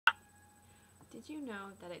Did you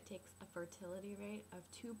know that it takes a fertility rate of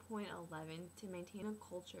 2.11 to maintain a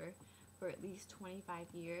culture for at least 25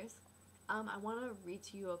 years? I want to read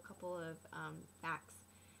to you a couple of facts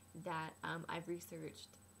that I've researched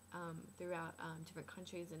throughout different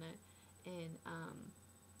countries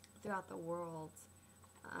throughout the world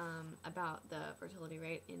about the fertility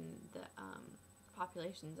rate in the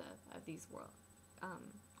populations of these world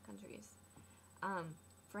countries.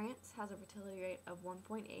 France has a fertility rate of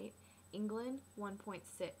 1.8, England 1.6,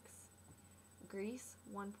 Greece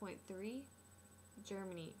 1.3,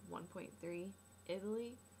 Germany 1.3,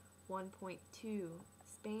 Italy 1.2,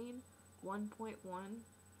 Spain 1.1,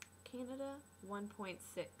 Canada 1.6.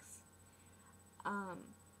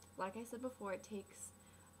 Like I said before, it takes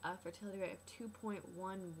a fertility rate of 2.11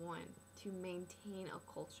 to maintain a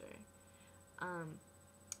culture.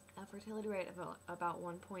 A fertility rate of about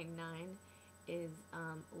 1.9 is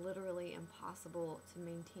literally impossible to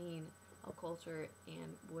maintain a culture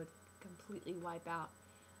and would completely wipe out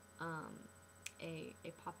a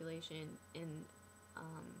population in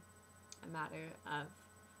a matter of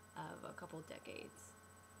a couple decades.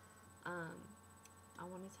 I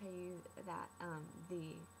want to tell you that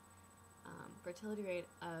the fertility rate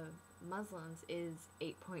of Muslims is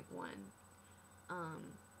 8.1.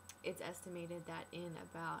 It's estimated that in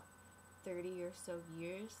about 30 or so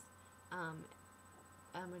years,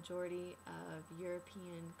 a majority of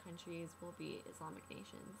European countries will be Islamic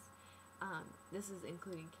nations. This is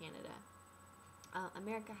including Canada.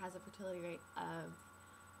 America has a fertility rate of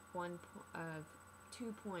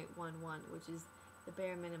 2.11, which is the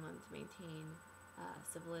bare minimum to maintain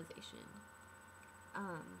civilization.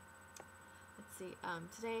 Let's see.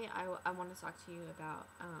 Today I want to talk to you about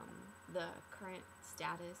the current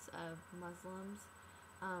status of Muslims,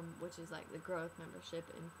 which is like the growth, membership,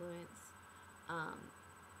 influence.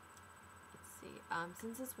 Let's see.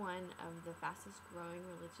 Since it's one of the fastest growing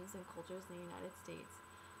religions and cultures in the United States,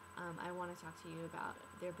 I want to talk to you about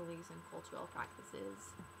their beliefs and cultural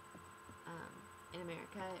practices in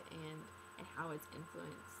America and how it's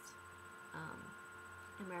influenced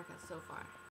America so far.